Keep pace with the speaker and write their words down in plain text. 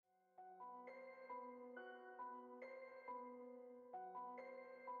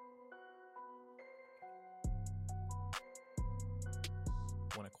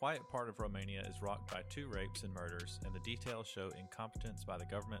quiet part of Romania is rocked by 2 rapes and murders, and the details show incompetence by the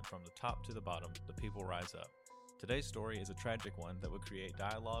government from the top to the bottom. The people rise up. Today's story is a tragic one that will create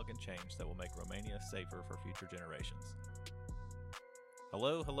dialogue and change that will make Romania safer for future generations.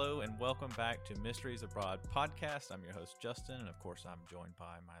 Hello, and welcome back to Mysteries Abroad podcast. I'm your host, Justin, and of course, I'm joined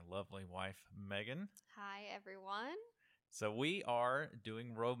by my lovely wife, Megan. Hi, everyone. So we are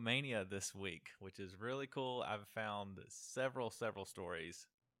doing Romania this week, which is really cool. I've found several stories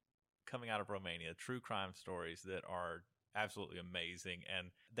coming out of Romania, true crime stories that are absolutely amazing.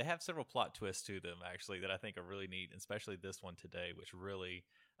 And they have several plot twists to them, actually, that I think are really neat, especially this one today, which really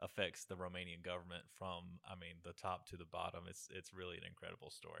affects the Romanian government from, the top to the bottom. It's really an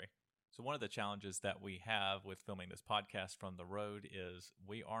incredible story. So one of the challenges that we have with filming this podcast from the road is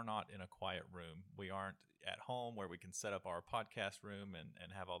we are not in a quiet room. We aren't at home where we can set up our podcast room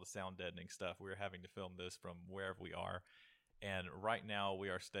and have all the sound deadening stuff. We're having to film this from wherever we are. And right now we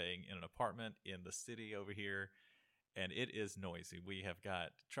are staying in an apartment in the city over here, and it is noisy. We have got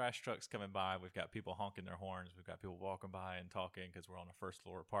trash trucks coming by. We've got people honking their horns. We've got people walking by and talking because we're on a first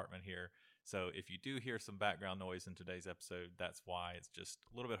floor apartment here. So if you do hear some background noise in today's episode, that's why. It's just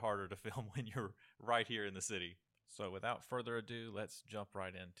a little bit harder to film when you're right here in the city. So without further ado, let's jump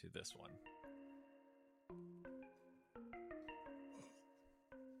right into this one.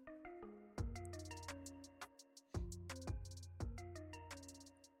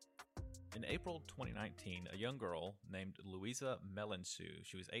 In April 2019, a young girl named Luisa Melensu,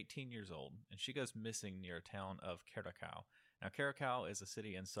 she was 18 years old, and she goes missing near a town of Caracal. Now, Caracal is a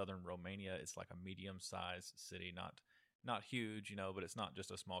city in southern Romania. It's like a medium-sized city, not huge, but it's not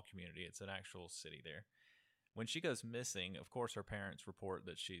just a small community. It's an actual city there. When she goes missing, of course, her parents report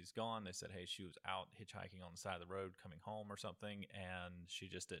that she's gone. They said, hey, she was out hitchhiking on the side of the road coming home or something, and she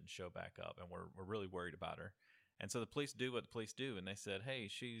just didn't show back up, and we're really worried about her. And so the police do what the police do, and they said, hey,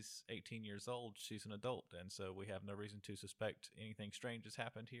 she's 18 years old, she's an adult, and so we have no reason to suspect anything strange has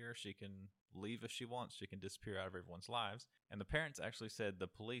happened here. She can leave if she wants. She can disappear out of everyone's lives. And the parents actually said the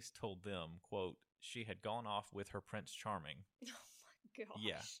police told them, quote, she had gone off with her Prince Charming. Oh my gosh.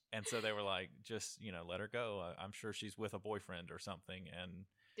 Yeah, and so they were like, just, let her go. I'm sure she's with a boyfriend or something. And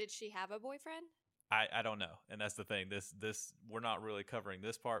did she have a boyfriend? I don't know, and that's the thing. This we're not really covering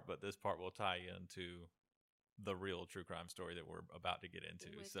this part, but this part will tie into the real true crime story that we're about to get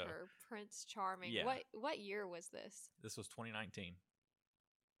into. With her Prince Charming. Yeah. What year was this? This was 2019.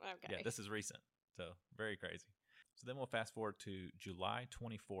 Okay. Yeah, this is recent. So very crazy. So then we'll fast forward to July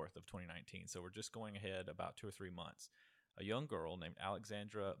 24th of 2019. So we're just going ahead about 2 or 3 months. A young girl named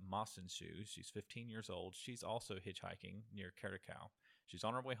Alexandra Mosensu, she's 15 years old. She's also hitchhiking near Caracal. She's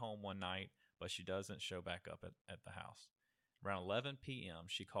on her way home one night, but she doesn't show back up at the house. Around 11 p.m.,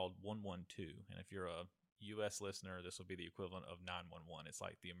 she called 112. And if you're a U.S. listener, this will be the equivalent of 911. It's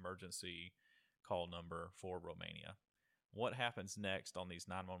like the emergency call number for Romania. What happens next on these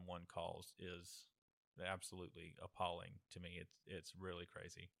 911 calls is absolutely appalling to me. It's really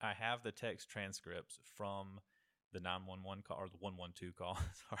crazy. I have the text transcripts from the 911 call, or the 112 call.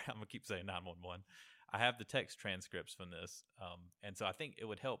 Sorry, I'm going to keep saying 911. I have the text transcripts from this. And so I think it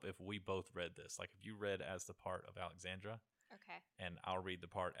would help if we both read this. Like if you read as the part of Alexandra. Okay. And I'll read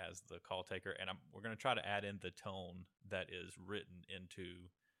the part as the call taker. And we're going to try to add in the tone that is written into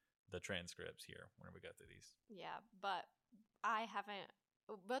the transcripts here whenever we go through these. Yeah, but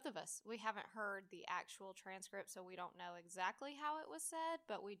both of us, we haven't heard the actual transcript, so we don't know exactly how it was said,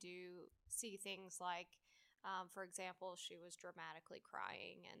 but we do see things like, for example, she was dramatically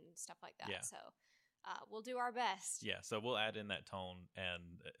crying and stuff like that. Yeah. So we'll do our best. Yeah, so we'll add in that tone,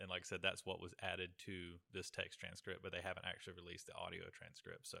 and like I said, that's what was added to this text transcript, but they haven't actually released the audio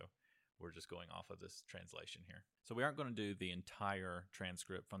transcript, so we're just going off of this translation here. So we aren't going to do the entire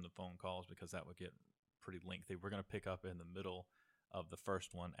transcript from the phone calls because that would get pretty lengthy. We're going to pick up in the middle of the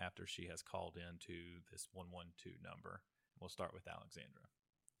first one after she has called in to this 112 number. We'll start with Alexandra.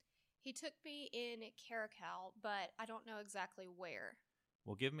 He took me in Caracal, but I don't know exactly where.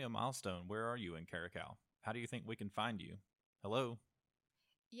 Well, give me a milestone. Where are you in Caracal? How do you think we can find you? Hello?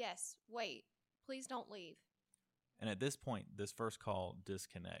 Yes, wait. Please don't leave. And at this point, this first call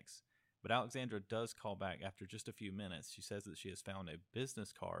disconnects. But Alexandra does call back after just a few minutes. She says that she has found a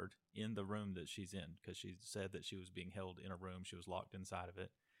business card in the room that she's in because she said that she was being held in a room. She was locked inside of it.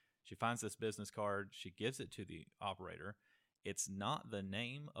 She finds this business card. She gives it to the operator. It's not the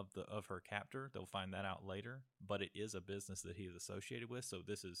name of her captor. They'll find that out later, but it is a business that he is associated with. So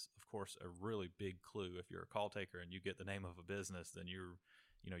this is, of course, a really big clue. If you're a call taker and you get the name of a business, then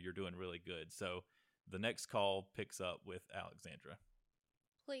you're doing really good. So the next call picks up with Alexandra.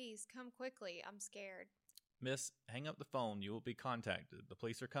 Please come quickly. I'm scared. Miss, hang up the phone. You will be contacted. The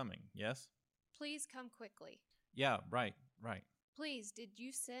police are coming. Yes? Please come quickly. Yeah, right. Please, did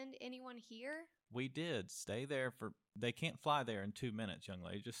you send anyone here? We did. Stay there for... They can't fly there in 2 minutes, young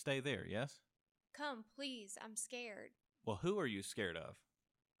lady. Just stay there, yes? Come, please. I'm scared. Well, who are you scared of?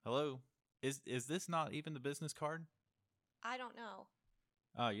 Hello? Is this not even the business card? I don't know.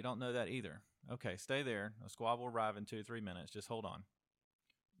 Oh, you don't know that either. Okay, stay there. A squad will arrive in 2 to 3 minutes. Just hold on.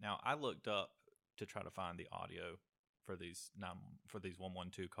 Now, I looked up to try to find the audio for these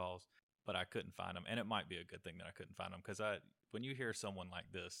 112 calls, but I couldn't find them. And it might be a good thing that I couldn't find them, because when you hear someone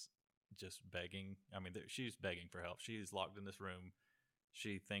like this just begging, I mean, she's begging for help. She is locked in this room.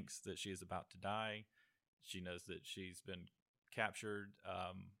 She thinks that she is about to die. She knows that she's been captured.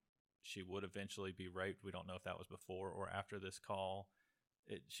 She would eventually be raped. We don't know if that was before or after this call.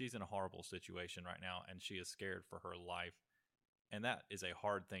 She's in a horrible situation right now, and she is scared for her life. And that is a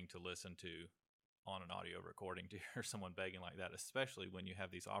hard thing to listen to on an audio recording, to hear someone begging like that, especially when you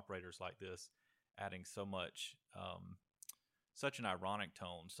have these operators like this adding so much, such an ironic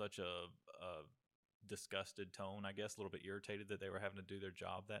tone, such a disgusted tone, I guess, a little bit irritated that they were having to do their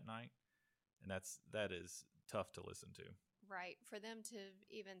job that night. And that is tough to listen to. Right. For them to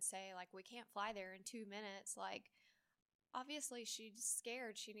even say, like, we can't fly there in 2 minutes, like, obviously she's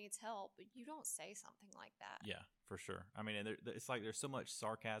scared, she needs help, but you don't say something like that. Yeah, for sure. I mean, and it's like there's so much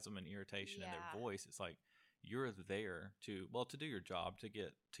sarcasm and irritation in their voice. It's like you're there to do your job, to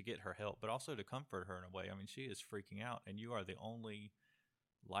get her help, but also to comfort her in a way. I mean, she is freaking out, and you are the only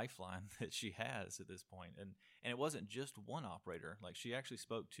lifeline that she has at this point. And it wasn't just one operator. Like, she actually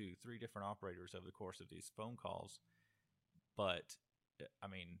spoke to 3 different operators over the course of these phone calls. But I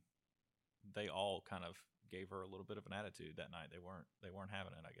mean, they all kind of gave her a little bit of an attitude that night. They weren't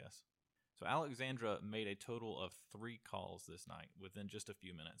having it, I guess. So Alexandra made a total of 3 calls this night within just a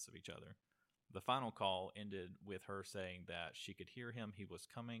few minutes of each other. The final call ended with her saying that she could hear him, he was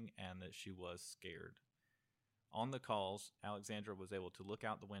coming, and that she was scared. On the calls, Alexandra was able to look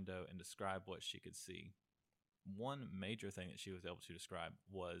out the window and describe what she could see. One major thing that she was able to describe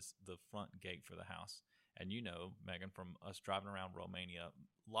was the front gate for the house. And you know, Megan, from us driving around Romania,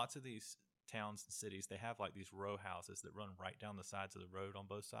 lots of these towns and cities, they have like these row houses that run right down the sides of the road on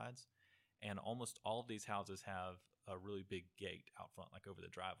both sides. And almost all of these houses have a really big gate out front, like over the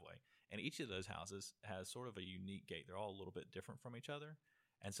driveway. And each of those houses has sort of a unique gate. They're all a little bit different from each other.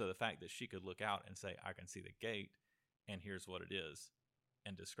 And so the fact that she could look out and say, I can see the gate, and here's what it is,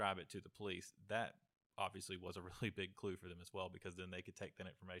 and describe it to the police, that obviously was a really big clue for them as well, because then they could take that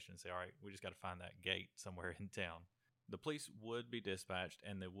information and say, all right, we just got to find that gate somewhere in town. The police would be dispatched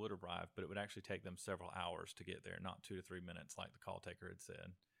and they would arrive, but it would actually take them several hours to get there, not 2 to 3 minutes like the call taker had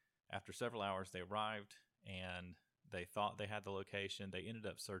said. After several hours, they arrived and they thought they had the location. They ended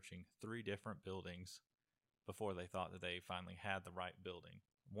up searching 3 different buildings before they thought that they finally had the right building.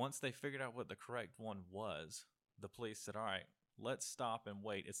 Once they figured out what the correct one was, the police said, all right, let's stop and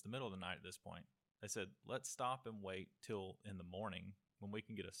wait. It's the middle of the night at this point. They said, let's stop and wait till in the morning when we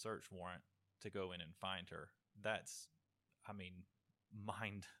can get a search warrant to go in and find her. That's, I mean,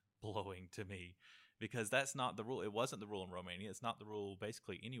 mind-blowing to me, because that's not the rule. It wasn't the rule in Romania. It's not the rule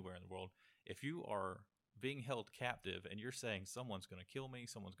basically anywhere in the world. If you are being held captive and you're saying someone's going to kill me,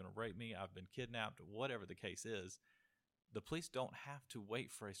 someone's going to rape me, I've been kidnapped, whatever the case is, the police don't have to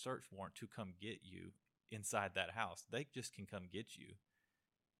wait for a search warrant to come get you inside that house. They just can come get you.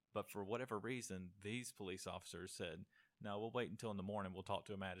 But for whatever reason, these police officers said, no, we'll wait until in the morning. We'll talk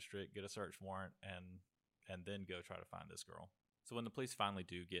to a magistrate, get a search warrant, and then go try to find this girl. So when the police finally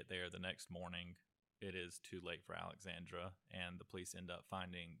do get there the next morning, it is too late for Alexandra, and the police end up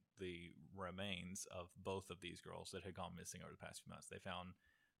finding the remains of both of these girls that had gone missing over the past few months. They found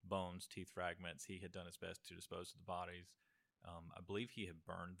bones, teeth fragments. He had done his best to dispose of the bodies. I believe he had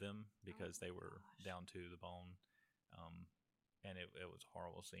burned them because they were down to the bone. And it was a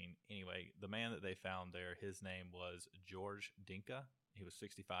horrible scene. Anyway, the man that they found there, his name was George Dinka. He was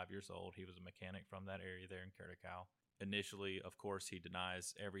 65 years old. He was a mechanic from that area there in Caracal. Initially, of course, he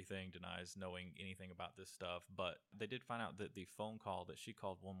denies everything, denies knowing anything about this stuff. But they did find out that the phone call that she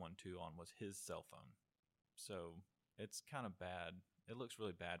called 112 on was his cell phone. So it's kind of bad. It looks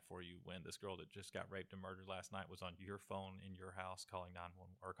really bad for you when this girl that just got raped and murdered last night was on your phone in your house calling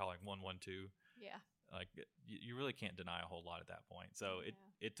 911 or calling 112. Yeah. Like, you really can't deny a whole lot at that point. So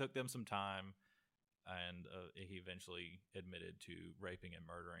it took them some time, and he eventually admitted to raping and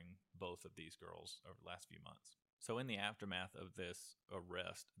murdering both of these girls over the last few months. So in the aftermath of this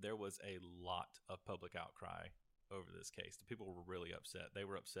arrest, there was a lot of public outcry over this case. The people were really upset. They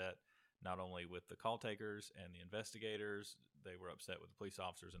were upset not only with the call takers and the investigators, they were upset with the police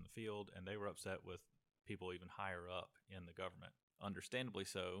officers in the field, and they were upset with people even higher up in the government. Understandably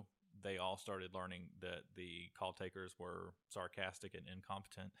so, they all started learning that the call takers were sarcastic and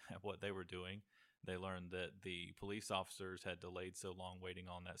incompetent at what they were doing. They learned that the police officers had delayed so long waiting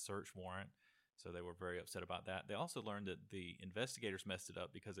on that search warrant, so they were very upset about that. They also learned that the investigators messed it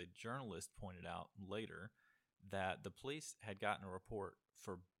up because a journalist pointed out later that the police had gotten a report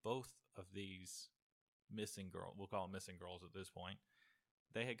for both of these missing girls. We'll call them missing girls at this point.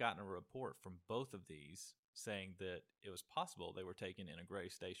 They had gotten a report from both of these saying that it was possible they were taken in a gray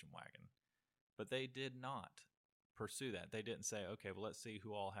station wagon. But they did not pursue that. They didn't say, okay, well, let's see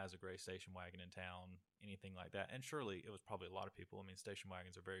who all has a gray station wagon in town, anything like that. And surely it was probably a lot of people. I mean, station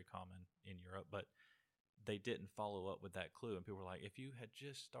wagons are very common in Europe, but they didn't follow up with that clue. And people were like, if you had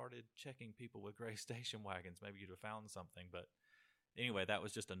just started checking people with gray station wagons, maybe you'd have found something. But anyway, that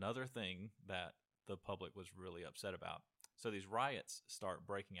was just another thing that the public was really upset about. So these riots start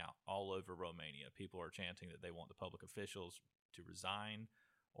breaking out all over Romania. People are chanting that they want the public officials to resign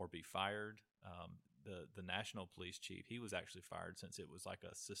or be fired. The national police chief, he was actually fired since it was like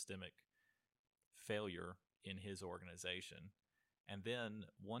a systemic failure in his organization. And then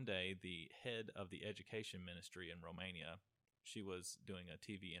one day, the head of the education ministry in Romania, she was doing a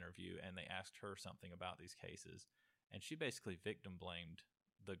TV interview, and they asked her something about these cases. And she basically victim blamed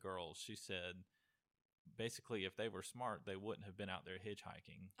the girls. She said, basically, if they were smart, they wouldn't have been out there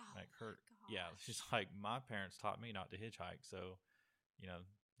hitchhiking. Oh, like her, my yeah. gosh. She's like, my parents taught me not to hitchhike, so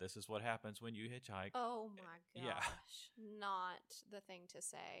this is what happens when you hitchhike. Oh my Yeah. gosh. Not the thing to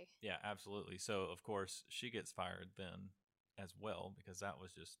say. Yeah, absolutely. So of course she gets fired then as well, because that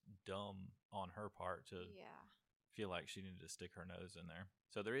was just dumb on her part to Yeah. feel like she needed to stick her nose in there.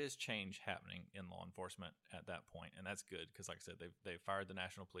 So there is change happening in law enforcement at that point, and that's good because, like I said, they fired the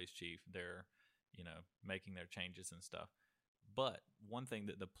national police chief. They're making their changes and stuff. But one thing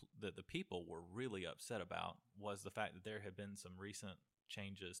that the people were really upset about was the fact that there had been some recent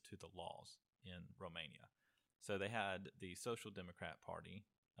changes to the laws in Romania. So they had the Social Democrat Party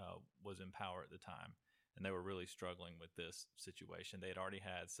was in power at the time, and they were really struggling with this situation. They had already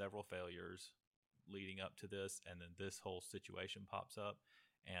had several failures leading up to this, and then this whole situation pops up,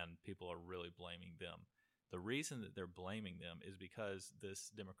 and people are really blaming them. The reason that they're blaming them is because this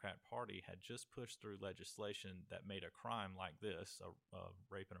Democrat Party had just pushed through legislation that made a crime like this, a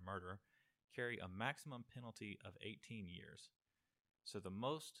rape and a murder, carry a maximum penalty of 18 years. So the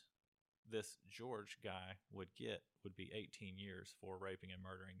most this George guy would get would be 18 years for raping and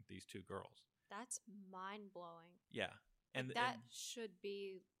murdering these two girls. That's mind blowing. Yeah. And that should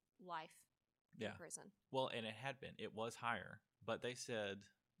be life in yeah. prison. Well, and it had been. It was higher. But they said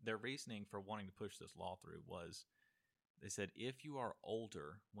their reasoning for wanting to push this law through was, they said, if you are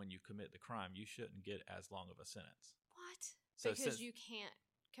older when you commit the crime, you shouldn't get as long of a sentence. What? So because you can't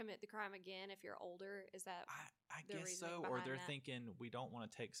commit the crime again if you're older? Is that I the guess reasoning so. Or behind they're that? thinking we don't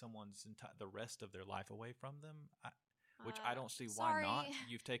want to take someone's the rest of their life away from them. Which I don't see why not.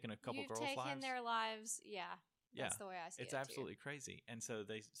 You've taken a couple girls' lives. You've taken their lives. Yeah. Yeah, that's the way I see it. It's absolutely crazy. And so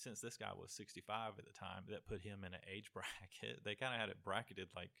since this guy was 65 at the time, that put him in an age bracket. They kind of had it bracketed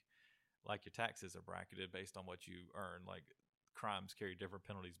like your taxes are bracketed based on what you earn. Like crimes carry different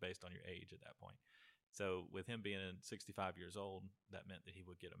penalties based on your age at that point. So with him being 65 years old, that meant that he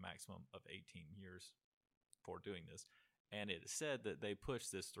would get a maximum of 18 years for doing this. And it said that they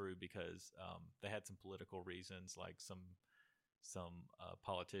pushed this through because they had some political reasons, like some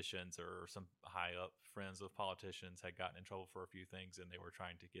politicians or some high up friends of politicians had gotten in trouble for a few things, and they were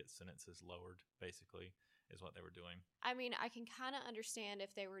trying to get sentences lowered, basically, is what they were doing. I mean, I can kind of understand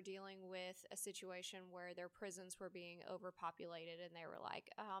if they were dealing with a situation where their prisons were being overpopulated and they were like,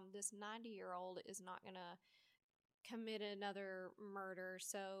 this 90-year-old is not going to commit another murder,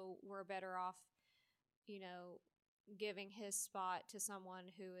 so we're better off, giving his spot to someone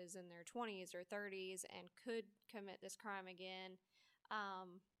who is in their 20s or 30s and could commit this crime again.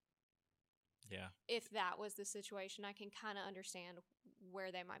 Yeah. If that was the situation, I can kind of understand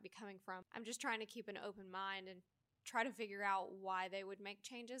where they might be coming from. I'm just trying to keep an open mind and try to figure out why they would make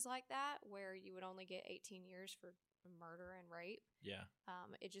changes like that, where you would only get 18 years for murder and rape. Yeah.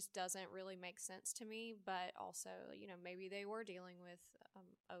 It just doesn't really make sense to me. But also, maybe they were dealing with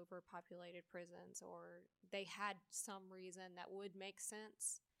overpopulated prisons, or they had some reason that would make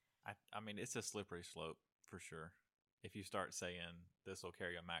sense. I mean, it's a slippery slope for sure. If you start saying this will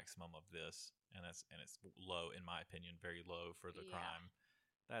carry a maximum of this, and it's low, in my opinion, very low for the crime.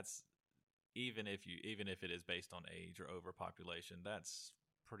 That's even if it is based on age or overpopulation, that's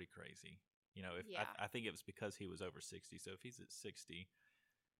pretty crazy. I think it was because he was over 60. So if he's at 60,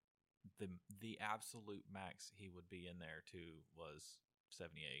 the absolute max he would be in there to was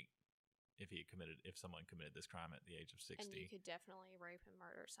 78. if someone committed this crime at the age of 60. And you could definitely rape and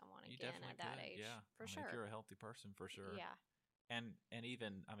murder someone You again definitely at that could, age. yeah. For I mean, sure. if you're a healthy person, for sure. Yeah. And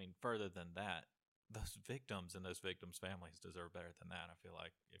even, I mean, further than that, those victims and those victims' families deserve better than that. I feel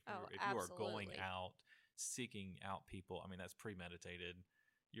like if you are going out seeking out people, I mean, that's premeditated.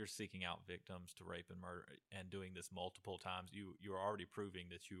 You're seeking out victims to rape and murder and doing this multiple times. You're already proving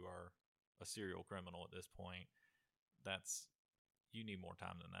that you are a serial criminal at this point. You need more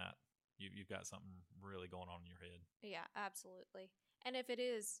time than that. You've got something really going on in your head. Yeah, absolutely. And if it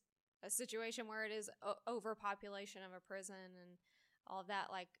is a situation where it is overpopulation of a prison and all of that,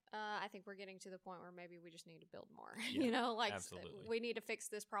 like, I think we're getting to the point where maybe we just need to build more. Yeah, like absolutely. We need to fix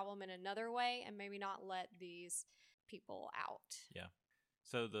this problem in another way and maybe not let these people out. Yeah.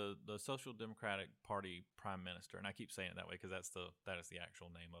 So the Social Democratic Party prime minister, and I keep saying it that way because that is the actual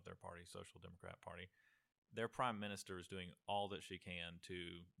name of their party, Social Democrat Party. Their prime minister is doing all that she can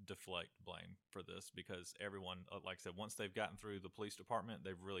to deflect blame for this because everyone, like I said, once they've gotten through the police department,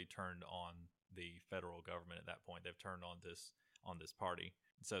 they've really turned on the federal government at that point. They've turned on this party.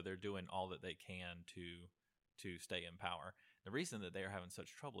 So they're doing all that they can to stay in power. The reason that they are having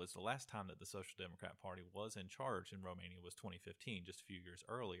such trouble is the last time that the Social Democrat Party was in charge in Romania was 2015, just a few years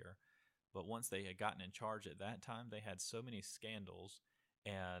earlier. But once they had gotten in charge at that time, they had so many scandals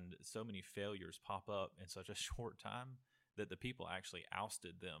and so many failures pop up in such a short time that the people actually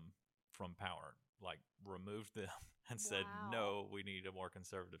ousted them from power, like removed them and said, no, we need a more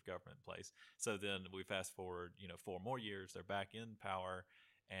conservative government in place. So then we fast forward, 4 more years, they're back in power,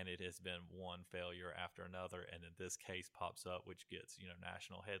 and it has been one failure after another. And then this case pops up, which gets,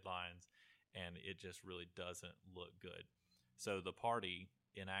 national headlines, and it just really doesn't look good. So the party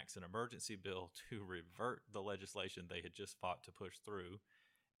enacts an emergency bill to revert the legislation they had just fought to push through.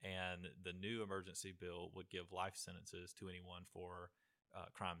 And the new emergency bill would give life sentences to anyone for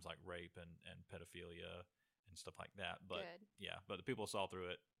crimes like rape and pedophilia and stuff like that. But but the people saw through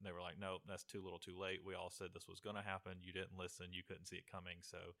it. And they were like, nope, that's too little too late. We all said this was going to happen. You didn't listen. You couldn't see it coming.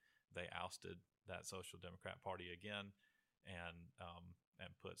 So they ousted that Social Democrat Party again and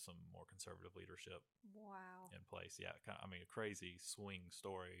put some more conservative leadership in place. Yeah, I mean, a crazy swing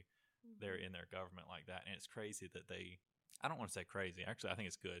story there in their government like that. And it's crazy that I don't want to say crazy. Actually, I think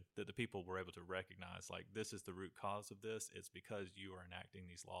it's good that the people were able to recognize, like, this is the root cause of this. It's because you are enacting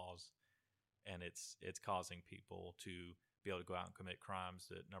these laws, and it's causing people to be able to go out and commit crimes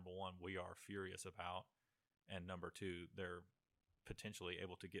that, number one, we are furious about, and number two, they're potentially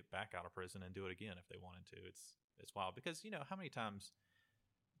able to get back out of prison and do it again if they wanted to. It's wild because, how many times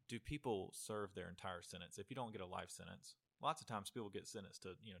do people serve their entire sentence? If you don't get a life sentence, lots of times people get sentenced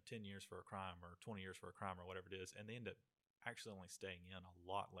to, 10 years for a crime or 20 years for a crime or whatever it is, and they end up actually only staying in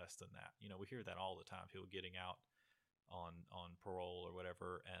a lot less than that. We hear that all the time, people getting out on parole or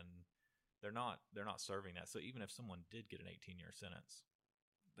whatever, and they're not serving that. So even if someone did get an 18-year sentence,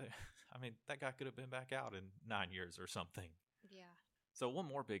 that guy could have been back out in 9 years or something. Yeah. So one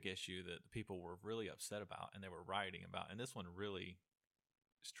more big issue that the people were really upset about and they were rioting about, and this one really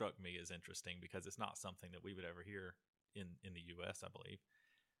struck me as interesting because it's not something that we would ever hear in the U.S., I believe.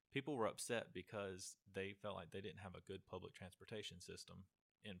 People were upset because they felt like they didn't have a good public transportation system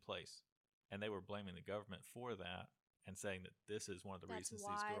in place. And they were blaming the government for that and saying that this is one of the reasons these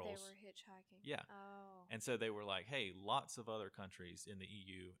girls... That's why they were hitchhiking. Yeah. Oh. And so they were like, hey, lots of other countries in the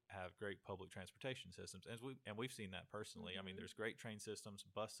EU have great public transportation systems. And we've seen that personally. I mean, there's great train systems,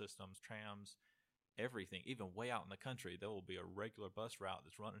 bus systems, trams, everything. Even way out in the country, there will be a regular bus route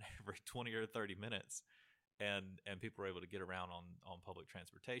that's running every 20 or 30 minutes. And people were able to get around on public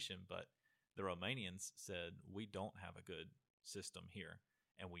transportation. But the Romanians said, we don't have a good system here,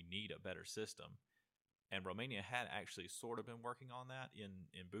 and we need a better system. And Romania had actually sort of been working on that in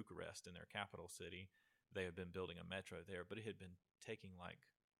Bucharest, in their capital city. They had been building a metro there, but it had been taking like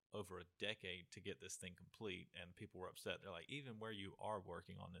over a decade to get this thing complete, and people were upset. They're like, even where you are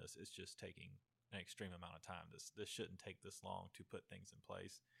working on this, it's just taking an extreme amount of time. This shouldn't take this long to put things in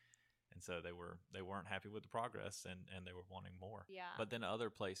place. And so they weren't happy with the progress, and they were wanting more. Yeah. But then other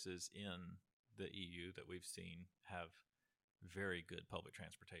places in the EU that we've seen have very good public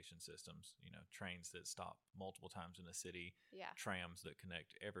transportation systems. Trains that stop multiple times in the city, trams that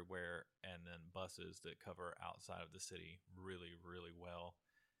connect everywhere, and then buses that cover outside of the city really, really well.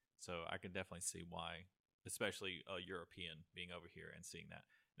 So I can definitely see why, especially a European being over here and seeing that.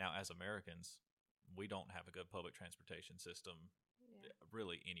 Now, as Americans, we don't have a good public transportation system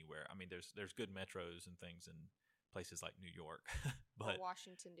really anywhere. I mean, there's good metros and things in places like New York, but or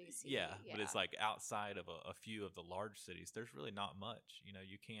Washington D.C. Yeah, but it's like outside of a few of the large cities, there's really not much.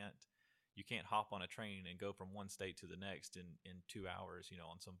 You can't you can't hop on a train and go from one state to the next in 2 hours,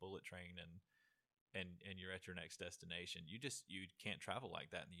 on some bullet train and you're at your next destination. You can't travel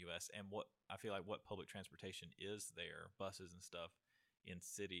like that in the US. And what I feel like what public transportation is there, buses and stuff in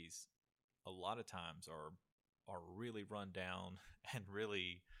cities, a lot of times are really run down and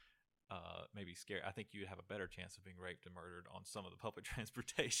really maybe scary. I think you'd have a better chance of being raped and murdered on some of the public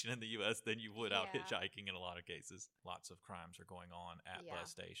transportation in the U.S. than you would out hitchhiking in a lot of cases. Lots of crimes are going on at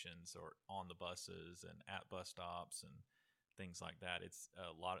bus stations or on the buses and at bus stops and things like that. It's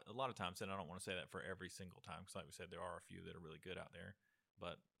a lot of times, and I don't want to say that for every single time, because like we said, there are a few that are really good out there,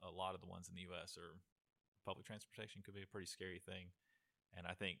 but a lot of the ones in the U.S. are public transportation could be a pretty scary thing. And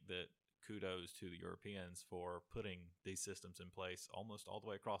I think that kudos to the Europeans for putting these systems in place almost all the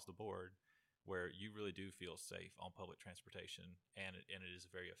way across the board, where you really do feel safe on public transportation, and it is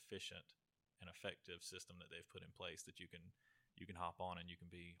a very efficient and effective system that they've put in place that you can hop on and you can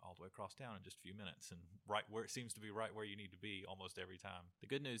be all the way across town in just a few minutes and right where it seems to be right where you need to be almost every time. The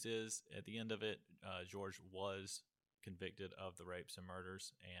good news is at the end of it, George was convicted of the rapes and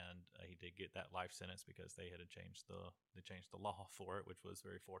murders, and he did get that life sentence because they had changed the law for it, which was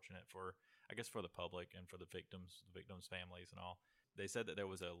very fortunate for, I guess, for the public and for the victims' families and all. They said that there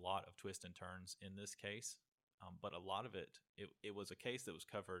was a lot of twists and turns in this case, but a lot of it was a case that was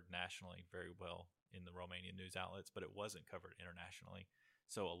covered nationally very well in the Romanian news outlets, but it wasn't covered internationally.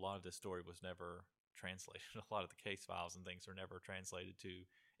 So a lot of this story was never translated. A lot of the case files and things are never translated to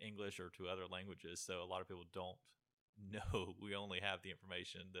English or to other languages, so a lot of people don't know. We only have the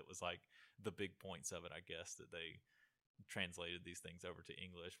information that was like the big points of it, I guess, that they translated these things over to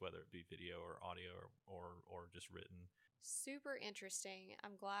English, whether it be video or audio or just written. Super interesting.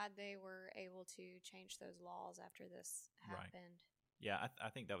 I'm glad they were able to change those laws after this happened. Right. Yeah, I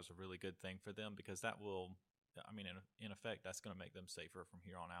think that was a really good thing for them, because that will, I mean, in effect, that's going to make them safer from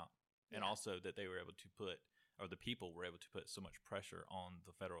here on out. And also that they were able to put, or the people were able to put so much pressure on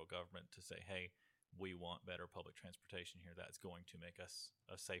the federal government to say, hey, we want better public transportation here. That's going to make us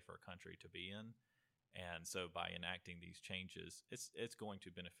a safer country to be in. And so by enacting these changes, it's going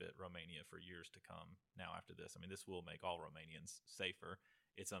to benefit Romania for years to come now after this. I mean, this will make all Romanians safer.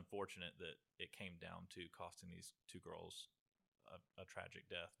 It's unfortunate that it came down to costing these two girls a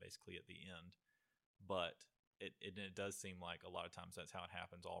tragic death, basically, at the end. But it does seem like a lot of times that's how it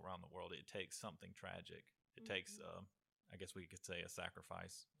happens all around the world. It takes something tragic. It takes I guess we could say a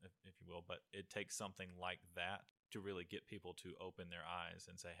sacrifice, if you will, but it takes something like that to really get people to open their eyes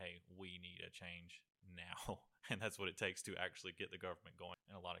and say, hey, we need a change now. And that's what it takes to actually get the government going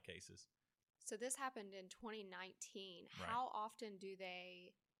in a lot of cases. So this happened in 2019. Right. How often do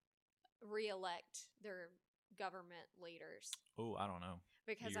they re-elect their government leaders? Oh, I don't know.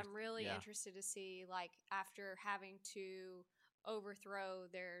 Because I'm really interested to see, like, after having to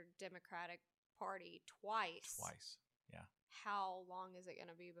overthrow their Democratic Party twice. Yeah. How long is it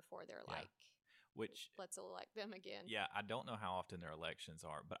going to be before they're like, let's elect them again? Yeah, I don't know how often their elections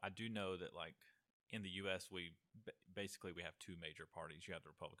are, but I do know that, like, in the U.S., we have two major parties. You have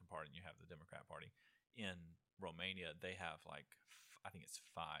the Republican Party and you have the Democrat Party. In Romania, they have, like, I think it's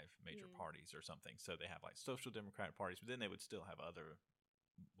 5 major parties or something. So they have, like, social democratic parties, but then they would still have other,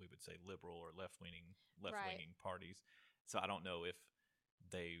 we would say, liberal or left-leaning parties. So I don't know if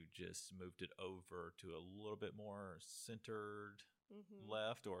they just moved it over to a little bit more centered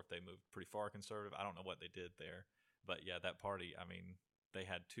left, or if they moved pretty far conservative. I don't know what they did there. But yeah, that party, I mean, they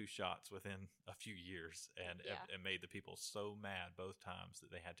had 2 shots within a few years and made the people so mad both times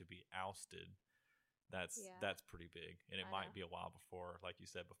that they had to be ousted. That's pretty big. And it might be a while before, like you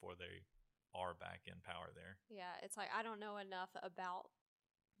said, before they are back in power there. Yeah, it's like I don't know enough about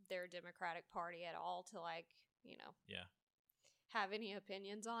their Democratic Party at all to, like, have any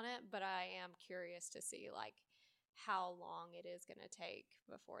opinions on it, but I am curious to see, like, how long it is going to take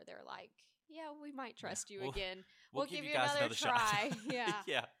before they're like, yeah, we might trust you again. We'll give you another try.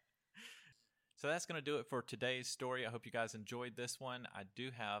 Yeah. So that's going to do it for today's story. I hope you guys enjoyed this one. I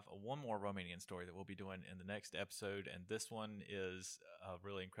do have one more Romanian story that we'll be doing in the next episode, and this one is a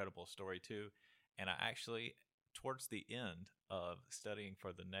really incredible story too. And I actually, towards the end of studying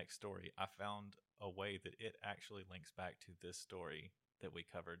for the next story, I found a way that it actually links back to this story that we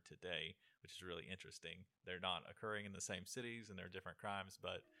covered today, which is really interesting. They're not occurring in the same cities and they're different crimes,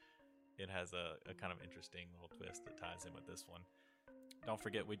 but it has a kind of interesting little twist that ties in with this one. Don't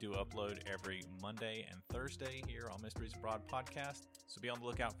forget, we do upload every Monday and Thursday here on Mysteries Abroad podcast, so be on the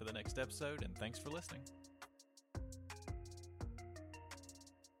lookout for the next episode, and thanks for listening.